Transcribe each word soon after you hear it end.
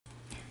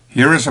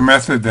Here is a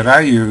method that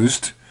I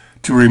used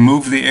to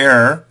remove the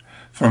air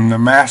from the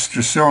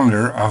master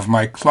cylinder of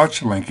my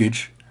clutch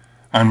linkage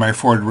on my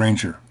Ford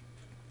Ranger.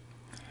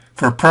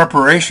 For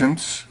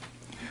preparations,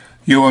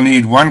 you will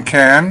need 1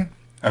 can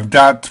of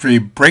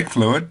 .3 brake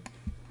fluid,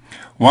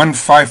 1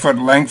 5-foot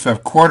length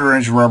of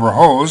 1/4-inch rubber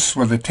hose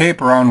with a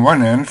taper on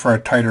one end for a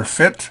tighter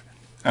fit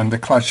on the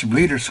clutch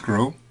bleeder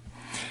screw,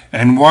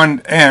 and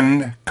one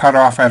end cut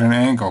off at an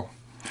angle.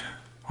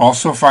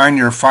 Also find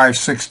your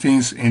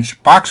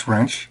 5/16" box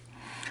wrench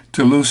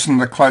to loosen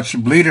the clutch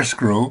bleeder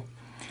screw,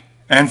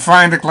 and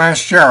find a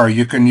glass jar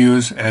you can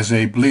use as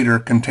a bleeder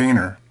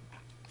container.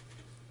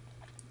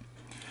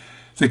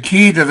 The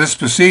key to this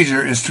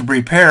procedure is to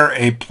prepare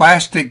a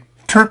plastic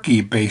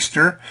turkey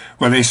baster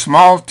with a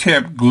small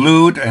tip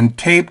glued and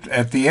taped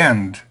at the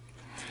end.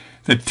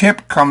 The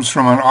tip comes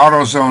from an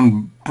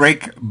AutoZone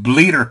brake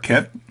bleeder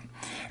kit,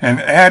 and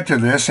add to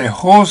this a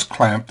hose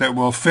clamp that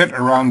will fit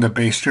around the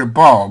baster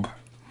bulb.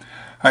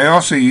 I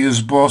also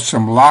use both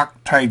some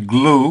Loctite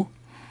glue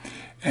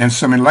and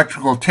some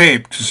electrical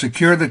tape to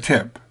secure the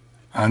tip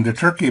on the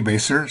turkey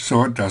baster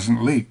so it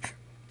doesn't leak.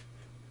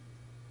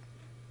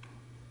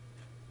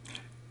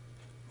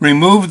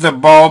 Remove the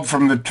bulb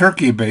from the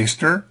turkey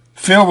baster,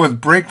 fill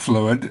with brake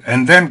fluid,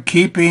 and then,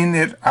 keeping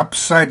it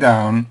upside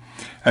down,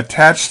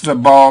 attach the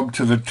bulb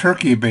to the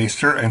turkey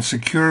baster and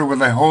secure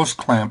with a hose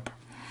clamp.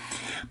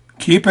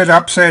 Keep it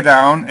upside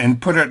down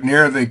and put it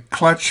near the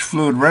clutch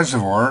fluid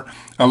reservoir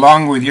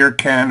along with your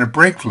can of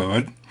brake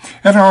fluid,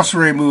 and also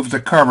remove the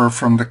cover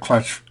from the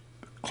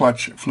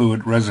clutch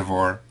fluid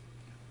reservoir.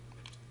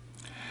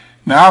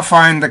 Now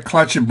find the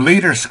clutch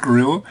bleeder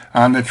screw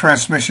on the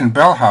transmission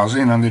bell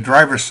housing on the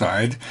driver's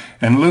side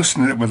and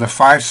loosen it with a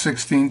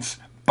 5/16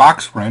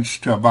 box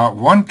wrench to about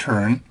 1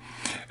 turn,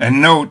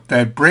 and note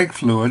that brake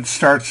fluid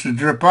starts to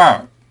drip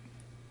out.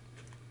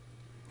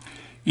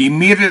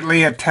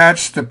 Immediately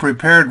attach the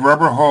prepared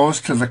rubber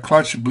hose to the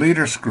clutch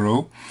bleeder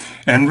screw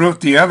and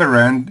route the other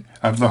end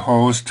of the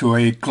hose to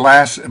a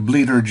glass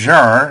bleeder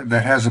jar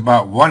that has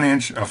about 1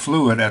 inch of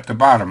fluid at the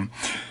bottom.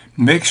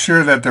 Make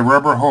sure that the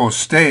rubber hose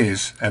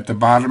stays at the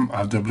bottom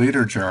of the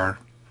bleeder jar.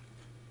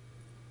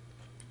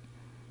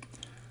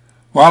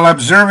 While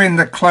observing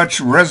the clutch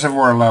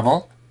reservoir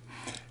level,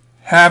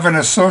 have an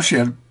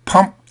associate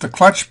pump the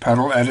clutch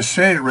pedal at a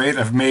steady rate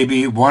of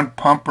maybe 1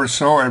 pump or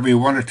so every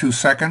 1 or 2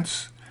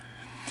 seconds,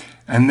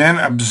 and then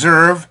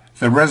observe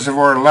the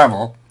reservoir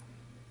level.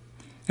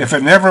 If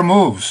it never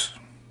moves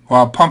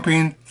while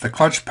pumping the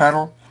clutch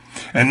pedal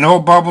and no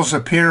bubbles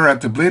appear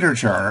at the bleeder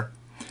jar,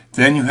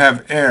 then you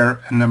have air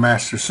in the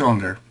master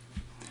cylinder.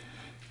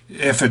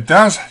 If it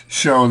does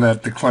show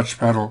that the clutch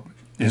pedal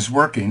is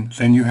working,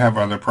 then you have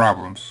other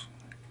problems.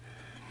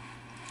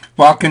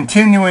 While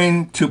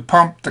continuing to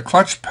pump the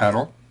clutch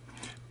pedal,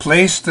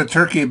 place the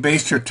turkey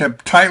baster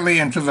tip tightly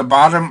into the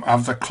bottom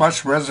of the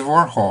clutch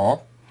reservoir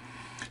hole,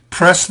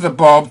 press the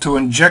bulb to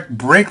inject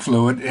brake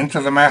fluid into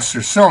the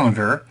master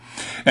cylinder,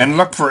 and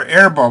look for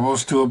air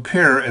bubbles to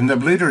appear in the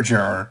bleeder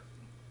jar.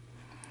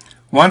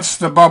 Once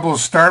the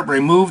bubbles start,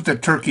 remove the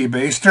turkey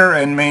baster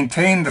and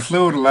maintain the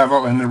fluid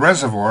level in the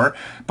reservoir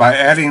by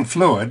adding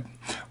fluid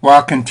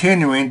while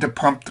continuing to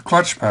pump the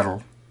clutch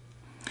pedal.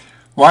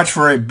 Watch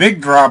for a big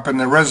drop in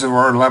the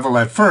reservoir level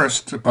at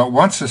first, but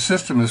once the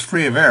system is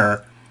free of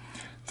air,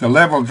 the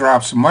level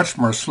drops much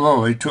more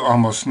slowly to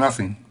almost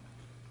nothing.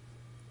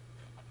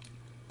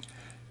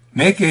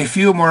 Make a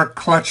few more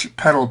clutch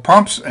pedal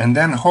pumps and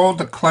then hold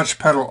the clutch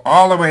pedal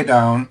all the way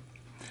down.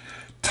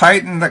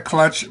 Tighten the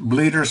clutch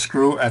bleeder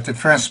screw at the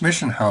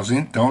transmission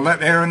housing. Don't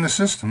let air in the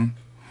system.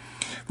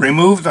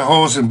 Remove the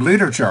hose and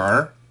bleeder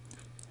jar,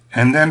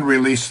 and then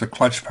release the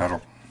clutch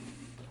pedal.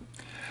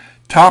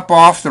 Top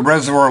off the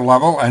reservoir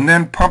level and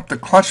then pump the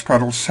clutch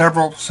pedal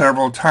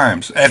several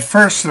times. At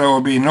first there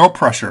will be no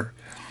pressure,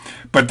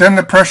 but then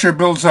the pressure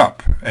builds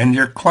up and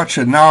your clutch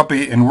should now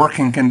be in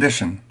working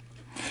condition.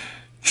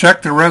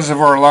 Check the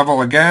reservoir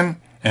level again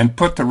and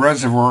put the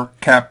reservoir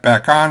cap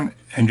back on,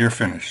 and you're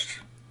finished.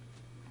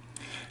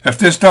 If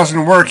this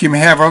doesn't work, you may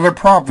have other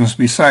problems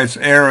besides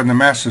air in the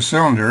master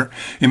cylinder.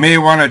 You may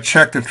want to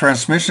check the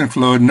transmission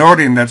fluid,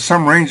 noting that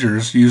some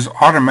Rangers use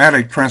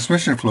automatic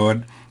transmission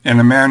fluid in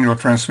a manual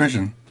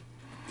transmission.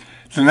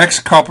 The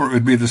next culprit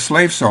would be the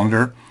slave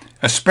cylinder,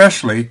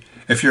 especially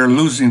if you're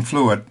losing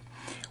fluid,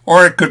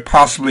 or it could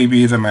possibly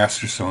be the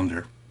master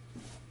cylinder.